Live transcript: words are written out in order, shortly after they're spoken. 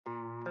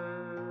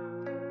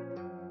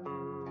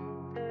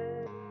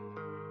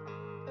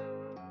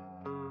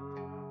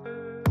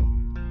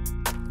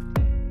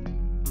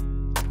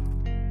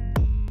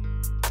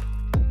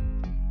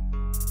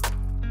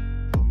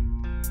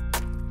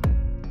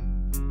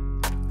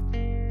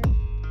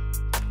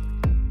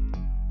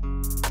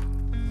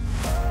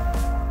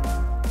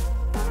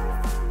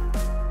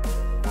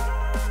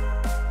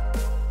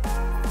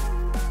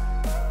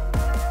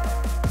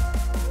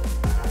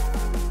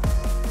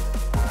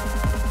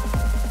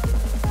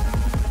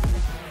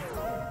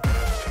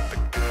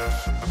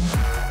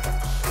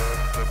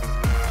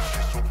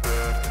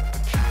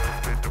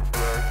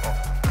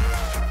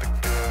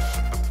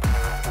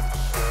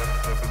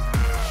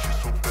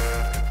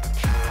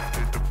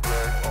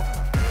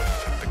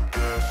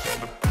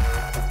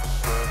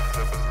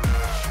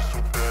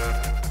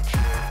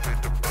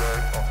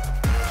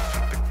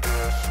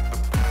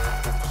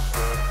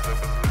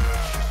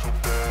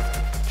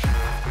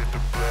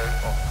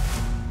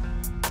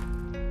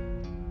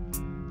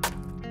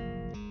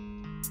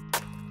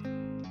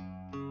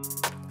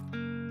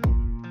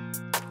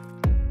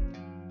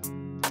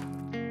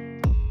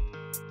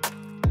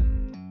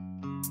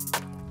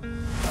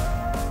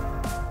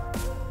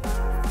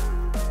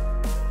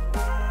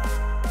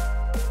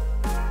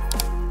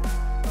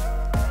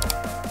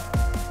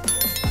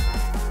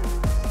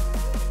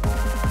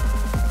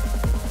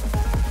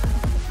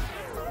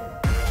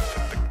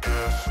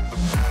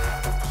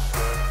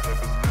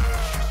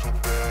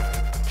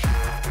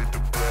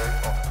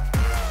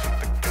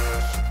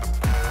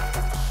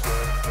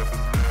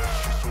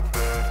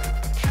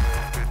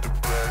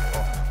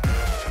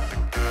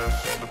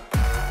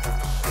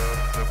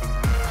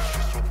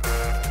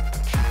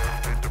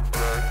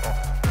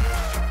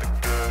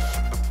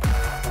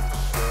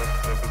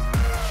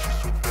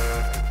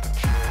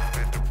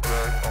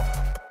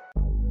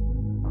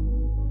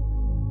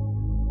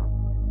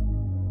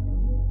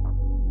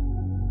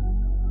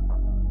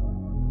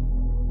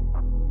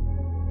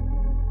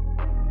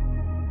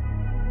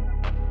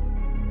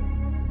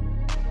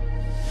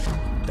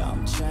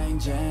I'm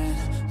changing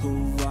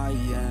who I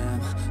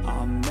am.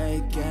 I'm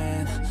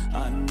making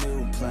a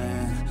new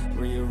plan,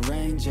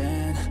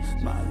 rearranging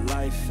my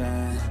life,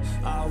 and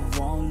I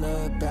won't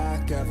look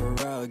back ever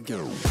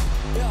again.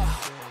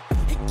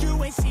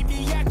 You ain't see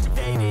me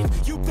activated.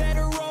 You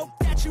better hope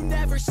that you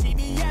never see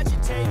me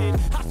agitated.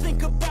 I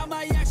think about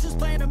my actions,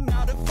 plan them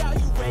out,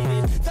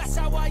 evaluated. That's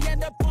how I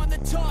end up on the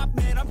top,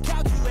 man, I'm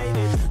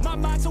calculated. My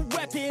mind's a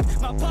weapon,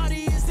 my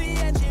body is the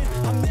engine.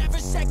 I'm never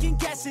second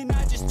guessing,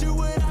 I just do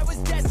what I was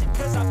destined.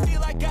 Cause I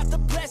feel I got the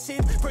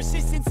blessing,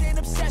 persistence and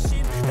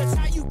obsession. That's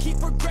how you keep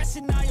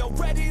progressing, I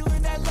already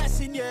learned that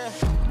lesson, yeah.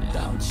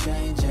 I'm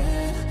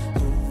changing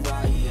who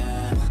I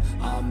am.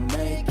 I'm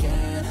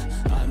making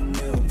a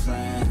new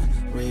plan,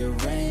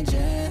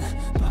 rearranging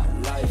my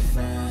life,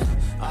 and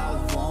I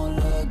won't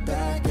look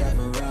back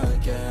ever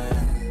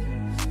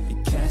again. You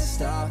can't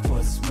stop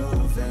what's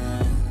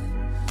moving.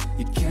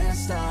 You can't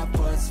stop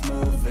what's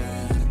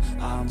moving.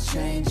 I'm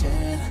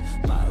changing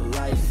my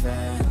life,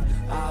 and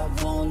I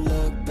won't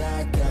look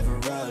back ever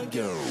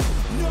again.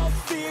 No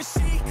fear,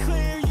 see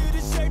clear, you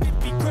deserve to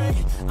be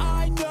great.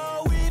 I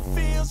know it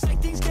feels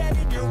like things get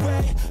in your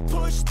way.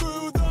 Push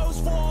through those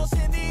walls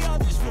and the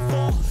others will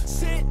fall.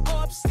 Sit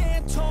up,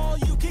 stand tall,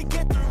 you can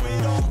get through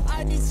it all.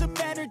 I need some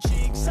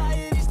energy,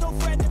 anxiety's no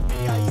friend to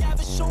me. I have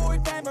a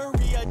short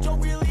memory, I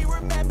don't really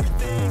remember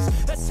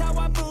things. That's how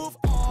I move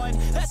on,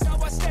 that's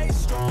how I stay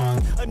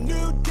strong. A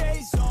new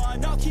day's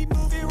on, I'll keep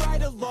moving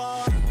right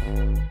along.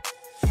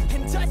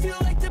 And I feel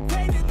like the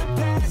pain in the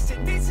past,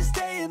 it needs to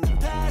stay in the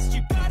past.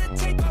 You gotta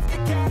take off the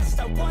cast.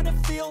 I wanna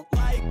feel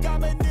like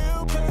I'm a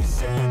new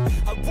person.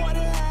 I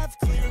wanna have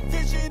clear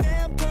vision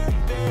and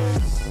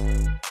purpose.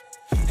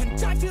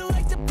 And I feel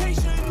like the pain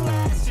shouldn't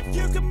last. If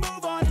you can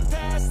move on and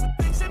past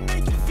the things that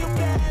make you feel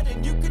bad,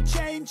 and you can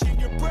change in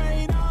your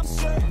brain, I'm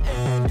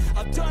certain.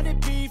 I've done it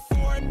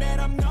before, and man,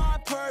 I'm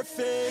not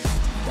perfect.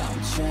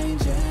 I'm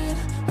changing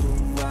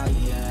who I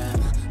am.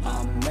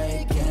 I'm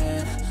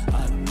making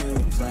a new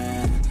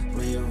plan,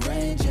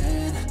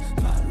 rearranging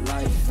my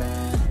life,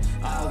 and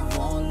I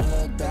won't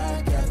look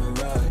back ever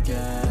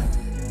again.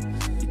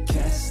 You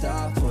can't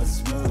stop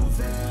what's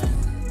moving.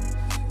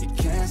 You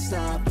can't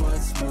stop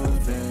what's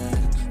moving.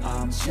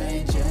 I'm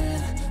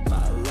changing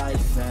my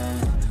life,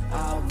 and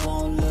I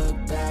won't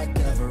look back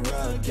ever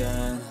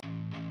again.